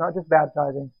going, it's not just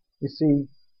baptizing. We see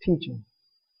teaching.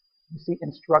 We see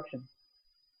instruction.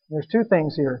 There's two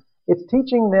things here. It's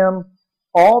teaching them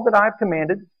all that I've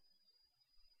commanded.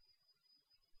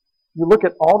 You look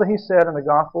at all that He said in the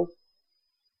Gospels.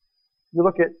 You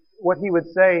look at what He would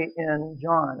say in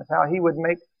John, of how He would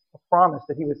make a promise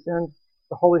that He would send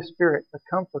the Holy Spirit, the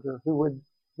Comforter, who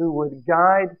would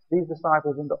guide these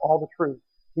disciples into all the truth.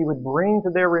 He would bring to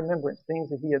their remembrance things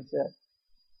that He had said.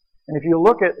 And if you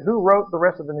look at who wrote the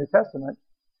rest of the New Testament,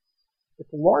 it's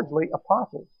largely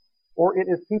apostles. Or it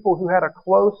is people who had a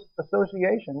close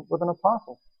association with an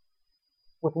apostle.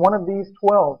 With one of these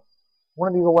 12, one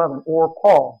of these 11, or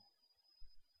Paul.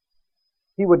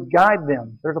 He would guide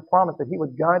them. There's a promise that He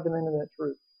would guide them into that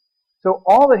truth. So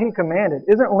all that He commanded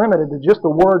isn't limited to just the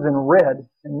words in red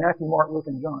in Matthew, Mark, Luke,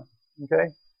 and John. Okay?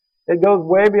 It goes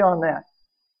way beyond that.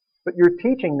 But you're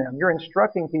teaching them, you're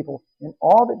instructing people in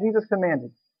all that Jesus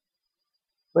commanded.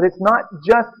 But it's not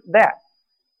just that.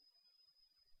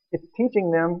 It's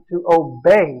teaching them to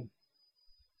obey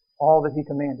all that He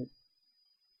commanded.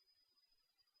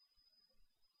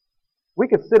 We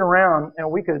could sit around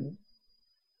and we could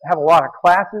have a lot of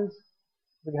classes.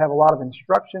 We could have a lot of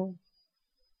instruction.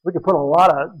 We could put a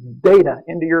lot of data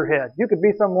into your head. You could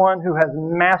be someone who has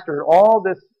mastered all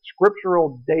this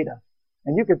scriptural data.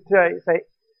 And you could say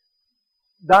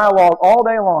dialogue all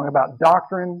day long about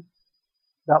doctrine,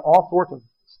 about all sorts of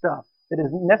stuff that is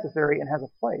necessary and has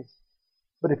a place.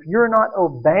 But if you're not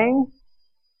obeying,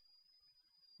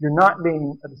 you're not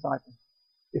being a disciple.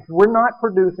 If we're not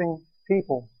producing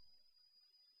people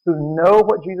who know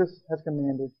what Jesus has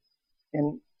commanded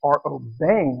and are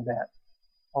obeying that,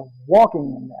 are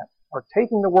walking in that, are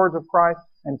taking the words of Christ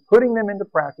and putting them into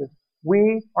practice,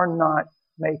 we are not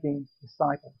making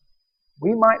disciples.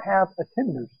 We might have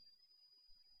attenders,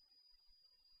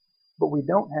 but we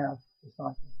don't have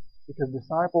disciples, because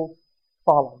disciples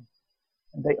follow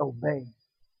and they obey.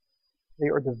 They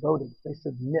are devoted. They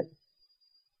submit.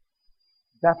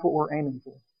 That's what we're aiming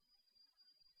for.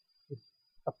 It's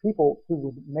a people who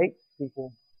would make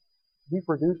people,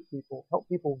 reproduce people, help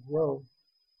people grow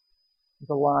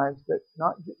into lives that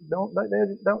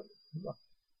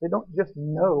they don't just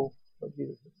know what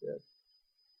Jesus has said.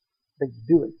 They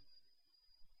do it.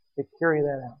 They carry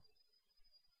that out.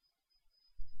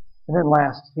 And then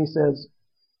last, He says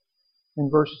in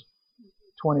verse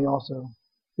 20 also,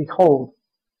 "Behold,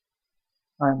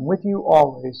 I am with you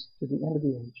always to the end of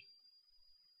the age."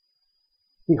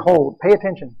 Behold, pay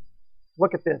attention.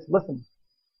 Look at this. Listen.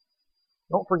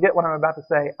 Don't forget what I'm about to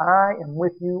say. I am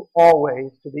with you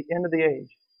always to the end of the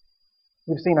age.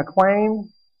 We've seen a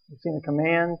claim. We've seen a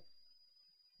command.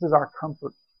 This is our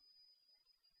comfort.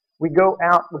 We go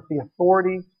out with the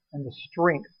authority and the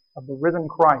strength of the risen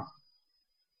Christ.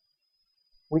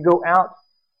 We go out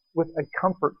with a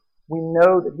comfort. We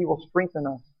know that He will strengthen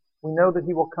us. We know that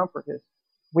He will comfort us.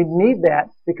 We need that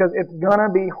because it's going to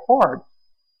be hard.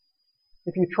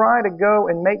 If you try to go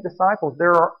and make disciples,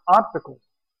 there are obstacles.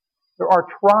 There are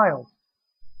trials.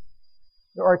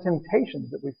 There are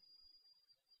temptations that we've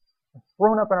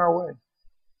thrown up in our way.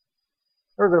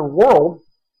 There's a world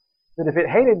that if it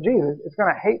hated Jesus, it's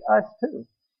going to hate us too.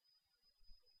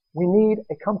 We need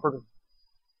a comforter.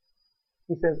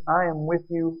 He says, I am with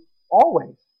you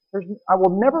always. I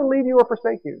will never leave you or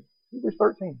forsake you. Hebrews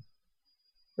 13.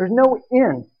 There's no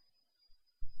end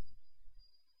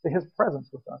to His presence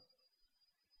with us.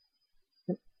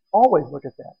 You can always look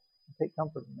at that and take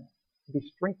comfort in that and be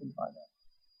strengthened by that.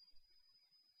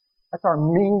 That's our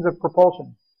means of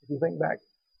propulsion. If you think back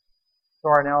to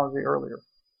our analogy earlier.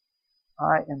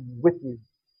 I am with you.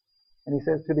 And He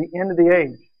says to the end of the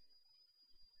age.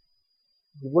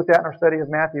 We looked at in our study of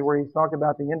Matthew where He's talked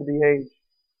about the end of the age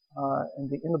and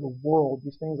the end of the world,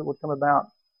 these things that would come about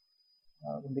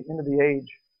when the end of the age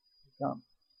would come.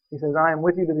 He says, I am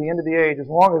with you to the end of the age. As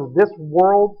long as this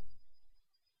world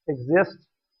exists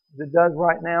as it does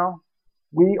right now,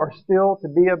 we are still to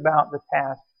be about the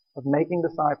task of making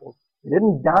disciples. It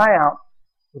didn't die out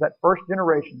with that first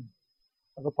generation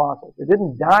of apostles. It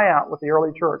didn't die out with the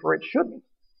early church, or it shouldn't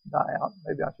die out,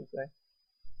 maybe I should say.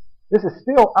 This is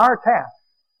still our task.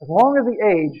 As long as the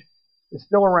age is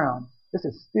still around, this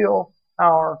is still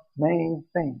our main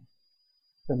thing,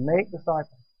 to make disciples.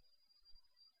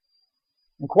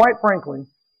 And quite frankly,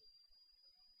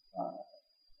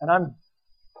 and I'm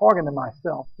talking to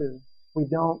myself too, we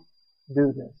don't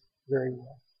do this very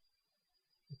well.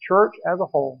 The church as a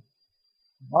whole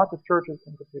lots of churches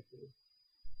in particular,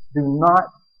 do not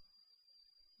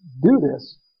do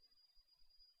this,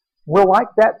 we're like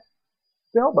that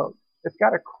sailboat. It's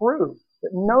got a crew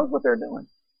that knows what they're doing.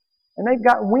 And they've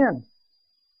got wind.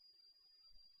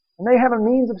 And they have a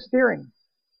means of steering.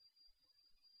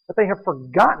 But they have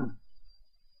forgotten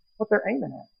what they're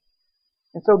aiming at.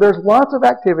 And so there's lots of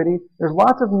activity, there's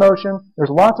lots of motion, there's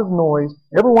lots of noise,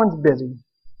 everyone's busy,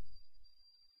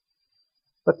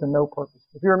 but to no purpose.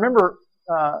 If you remember,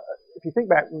 if you think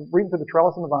back, reading through the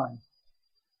trellis and the vine,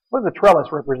 what does the trellis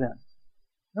represent?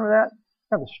 Remember that?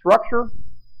 Kind of the structure,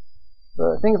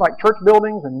 the things like church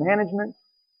buildings and management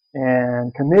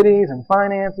and committees and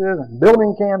finances and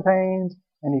building campaigns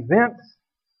and events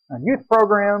and youth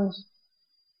programs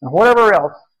and whatever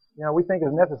else we think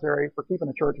is necessary for keeping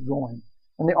a church going.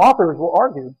 And the authors will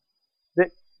argue that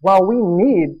while we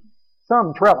need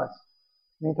some trellis,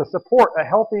 to support a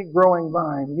healthy growing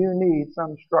vine, you need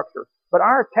some structure. But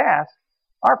our task,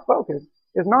 our focus,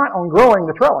 is not on growing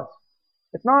the trellis.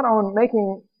 It's not on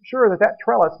making sure that that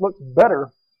trellis looks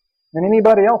better than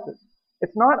anybody else's.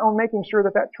 It's not on making sure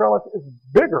that that trellis is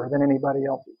bigger than anybody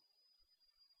else's.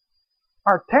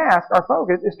 Our task, our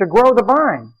focus, is to grow the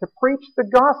vine, to preach the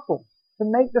gospel, to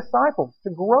make disciples,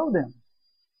 to grow them.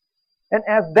 And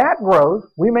as that grows,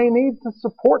 we may need to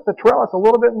support the trellis a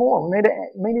little bit more. We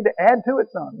may need to add to it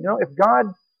some. If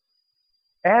God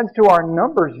adds to our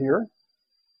numbers here,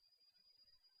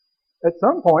 at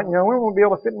some point, we won't be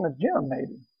able to fit in the gym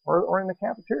maybe, or in the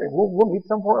cafeteria. We'll need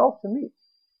somewhere else to meet.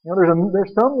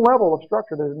 There's some level of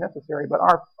structure that is necessary, but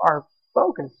our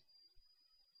focus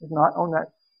is not on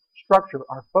that structure.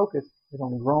 Our focus is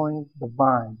on growing the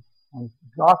vine, on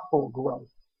gospel growth,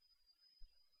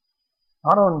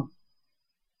 not on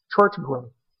church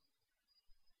growth.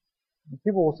 And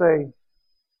people will say,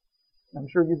 I'm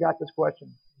sure you got this question.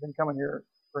 You've been coming here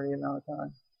for any amount of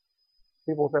time.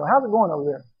 People will say, well, how's it going over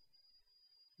there?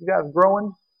 You guys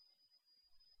growing?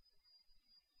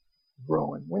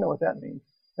 Growing. We know what that means.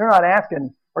 They're not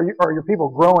asking, are your people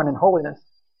growing in holiness?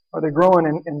 Are they growing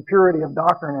in purity of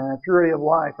doctrine and in purity of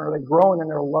life? Are they growing in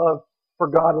their love for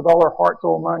God with all their heart,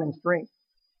 soul, mind, and strength?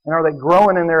 And are they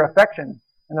growing in their affection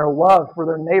and their love for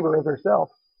their neighbor as their self?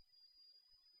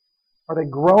 Are they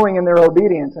growing in their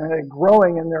obedience? And are they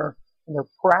growing in their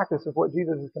practice of what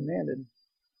Jesus has commanded?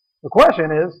 The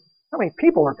question is, how many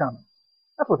people are coming?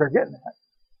 That's what they're getting at.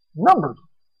 Numbers.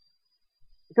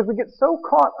 Because we get so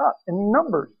caught up in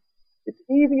numbers. It's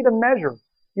easy to measure.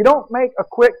 You don't make a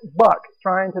quick buck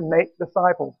trying to make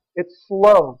disciples. It's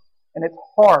slow and it's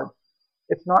hard.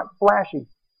 It's not flashy.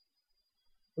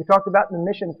 We talked about the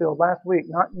mission field last week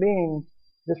not being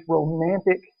this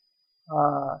romantic,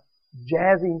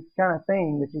 jazzy kind of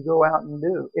thing that you go out and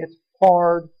do. It's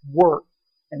hard work.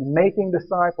 And making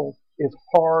disciples is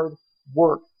hard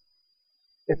work.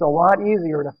 It's a lot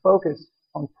easier to focus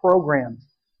on programs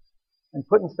and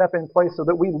putting stuff in place so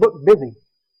that we look busy.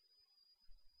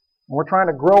 And we're trying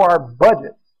to grow our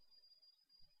budget.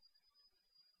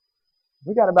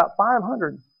 We got about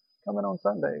 500 coming on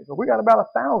Sundays, or we got about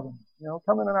 1,000,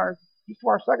 coming in just to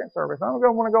our second service. I'm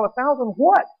going to want to go 1,000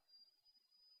 what?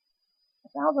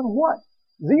 1,000 what?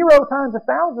 0 times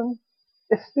 1,000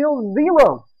 is still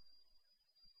 0.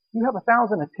 You have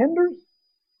 1,000 attenders,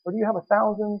 or do you have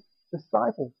 1,000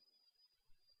 disciples?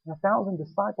 And 1,000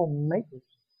 disciple makers.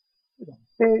 There's a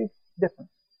big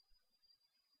difference.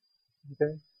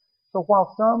 Okay? So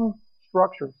while some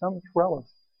structure, some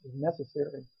trellis is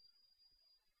necessary,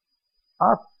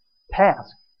 our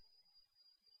task,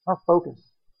 our focus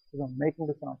is on making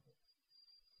disciples.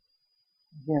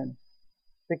 Again,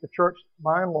 I think the church,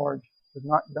 by and large, has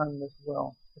not done this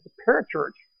well. It's the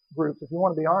parachurch groups, if you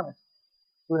want to be honest,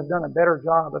 who have done a better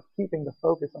job of keeping the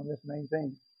focus on this main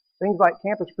thing. Things like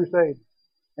Campus Crusade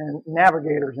and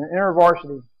Navigators and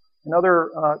InterVarsity and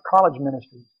other college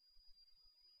ministries.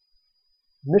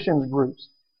 Missions groups.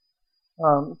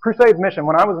 Crusade's mission,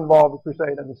 when I was involved with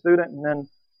Crusade as a student and then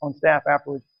on staff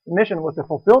afterwards, the mission was to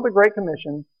fulfill the Great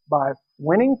Commission by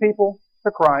winning people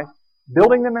to Christ,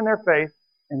 building them in their faith,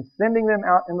 and sending them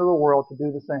out into the world to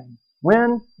do the same.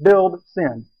 Win, build,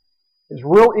 send. It's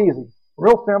real easy,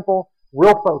 real simple,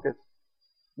 real focused.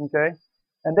 Okay?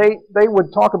 And they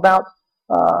would talk about,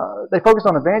 they focused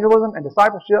on evangelism and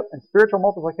discipleship and spiritual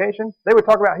multiplication. They would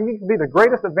talk about how you could be the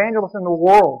greatest evangelist in the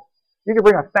world. You could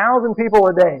bring 1,000 people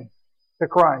a day to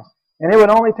Christ. And it would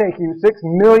only take you 6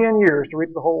 million years to reach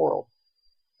the whole world.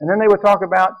 And then they would talk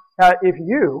about how if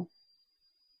you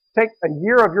take a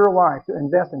year of your life to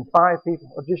invest in 5 people,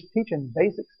 or just teaching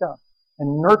basic stuff,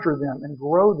 and nurture them, and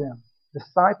grow them,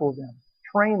 disciple them,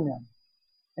 train them.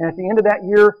 And at the end of that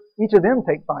year, each of them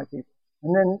take 5 people.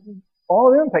 And then all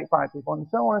of them take 5 people, and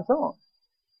so on and so on.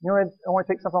 You know, it only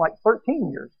takes something like 13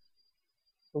 years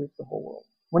to reach the whole world.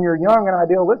 When you're young and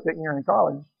idealistic and you're in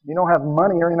college, you don't have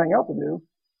money or anything else to do,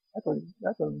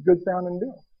 that's a good sounding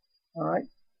deal. All right?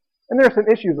 And there's some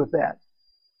issues with that.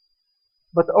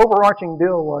 But the overarching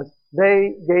deal was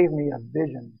they gave me a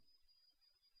vision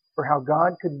for how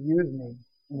God could use me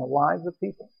in the lives of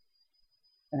people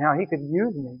and how He could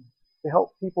use me to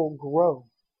help people grow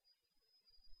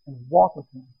and walk with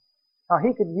Him. How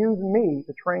He could use me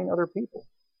to train other people.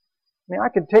 I mean, I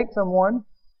could take someone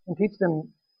and teach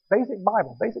them basic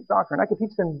Bible, basic doctrine. I could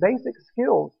teach them basic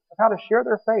skills of how to share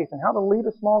their faith and how to lead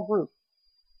a small group.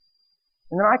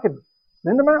 And then I could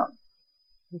send them out.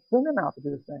 And send them out to do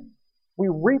the same. We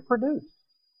reproduce.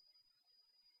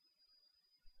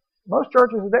 Most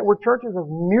churches today were churches of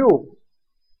mules,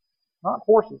 not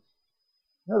horses.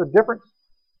 You know the difference?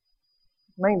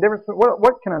 Main difference.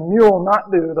 What can a mule not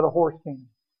do that a horse can?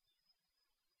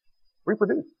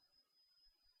 Reproduce.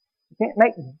 You can't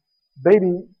make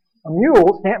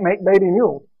mules can't make baby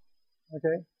mules.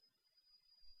 Okay?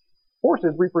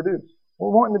 Horses reproduce. We're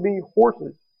wanting to be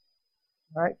horses.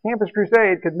 Right? Campus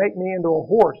Crusade could make me into a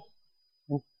horse.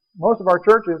 And most of our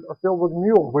churches are filled with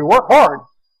mules. We work hard.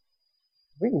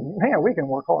 We can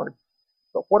work hard.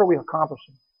 But what are we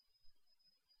accomplishing?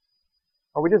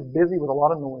 Are we just busy with a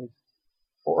lot of noise?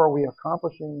 Or are we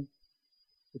accomplishing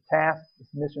the task, this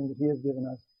mission that He has given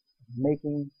us of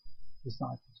making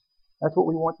disciples? That's what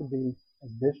we want to be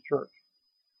as this church.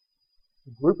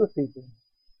 A group of people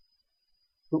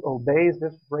who obeys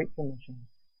this great commission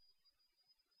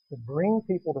to bring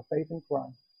people to faith in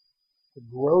Christ, to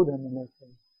grow them in their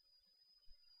faith,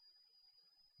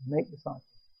 make disciples.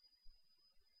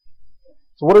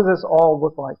 So what does this all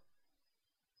look like?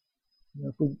 You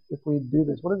know, if we do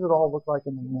this, what does it all look like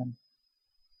in the end?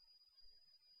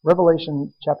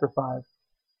 Revelation chapter 5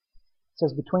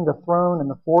 says, between the throne and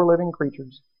the 4 living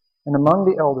creatures, and among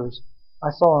the elders,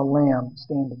 I saw a lamb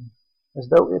standing, as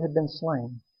though it had been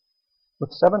slain,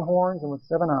 with 7 horns and with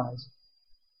 7 eyes,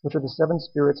 which are the 7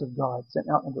 spirits of God sent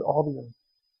out into all the earth.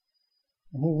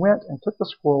 And he went and took the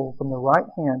scroll from the right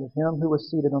hand of him who was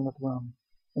seated on the throne.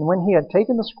 And when he had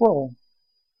taken the scroll,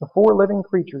 the 4 living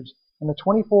creatures and the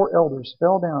 24 elders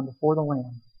fell down before the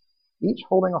Lamb, each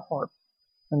holding a harp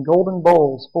and golden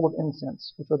bowls full of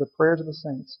incense, which are the prayers of the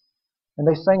saints. And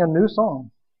they sang a new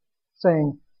song,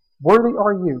 saying, worthy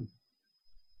are you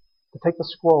to take the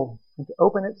scroll and to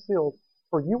open its seals,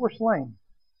 for you were slain.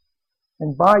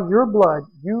 And by your blood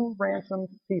you ransomed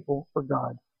people for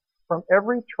God from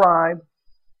every tribe,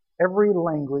 every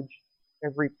language,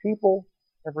 every people,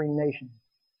 every nation.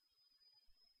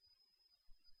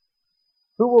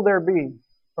 Who will there be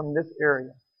from this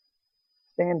area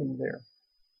standing there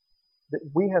that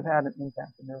we have had an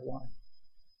impact in their life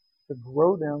to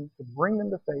grow them, to bring them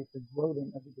to faith, to grow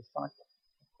them as a disciple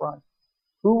of Christ?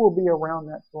 Who will be around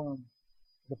that throne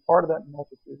as a part of that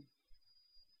multitude,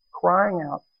 crying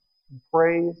out in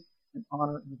praise and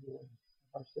honor and glory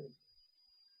of our Savior?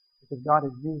 Because God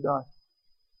has used us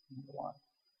in their life.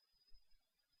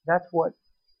 That's what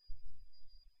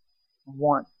I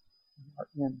want in our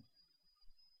end.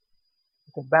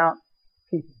 It's about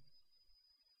people.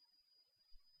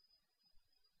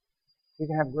 We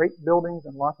can have great buildings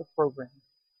and lots of programs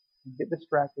and get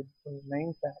distracted from the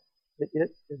main fact that it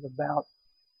is about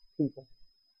people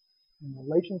and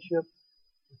relationships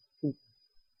with people.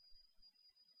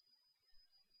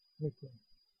 Okay.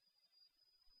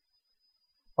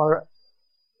 Father,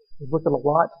 we've looked at a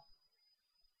lot.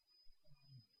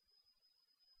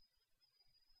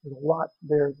 There's a lot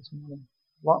there this morning.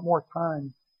 A lot more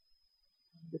time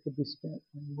that could be spent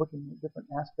in looking at different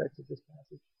aspects of this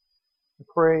passage. I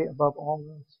pray above all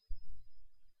else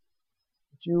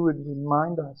that you would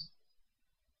remind us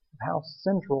of how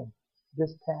central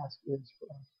this task is for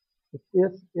us. That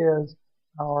this is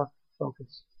our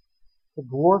focus. To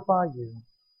glorify you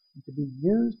and to be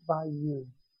used by you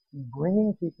in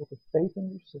bringing people to faith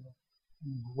in yourself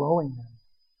and growing them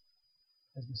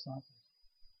as disciples.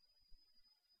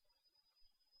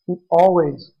 Keep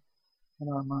always in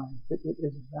our minds that it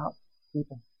is about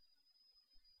people.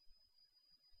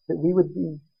 That we would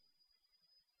be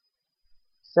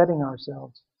setting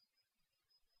ourselves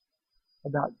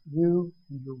about you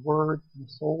and your word and the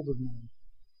souls of men.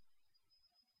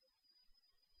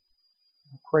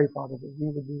 I pray, Father, that we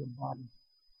would be a body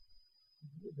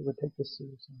that would take this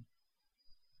seriously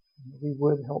and that we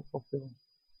would help fulfill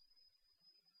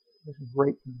this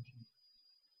great commission.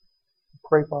 I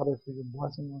pray, Father, for your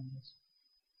blessing on this.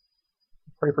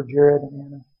 I pray for Jared and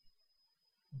Anna.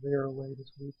 They are away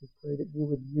this week. We pray that you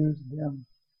would use them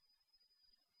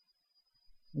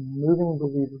in moving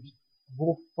believers a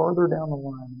little further down the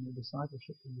line in their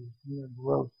discipleship to you, in their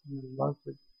growth, in their love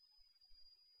for you.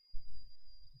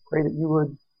 Pray that you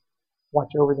would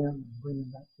watch over them and bring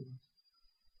them back to us.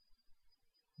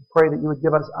 Pray that you would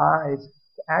give us eyes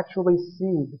to actually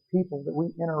see the people that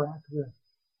we interact with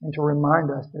and to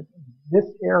remind us that this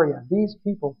area, these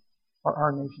people, are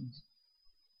our nations.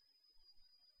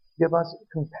 Give us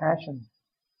compassion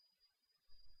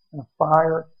and a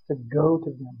fire to go to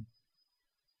them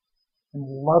and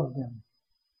love them,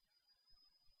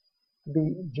 to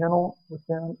be gentle with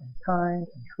them and kind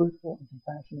and truthful and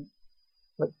compassionate,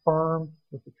 but firm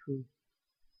with the truth.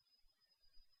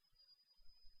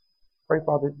 Pray,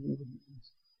 Father, that you would do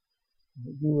this, and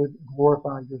that you would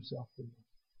glorify yourself through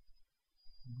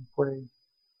this. And we pray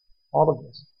all of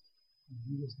this in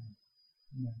Jesus' name.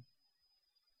 Amen.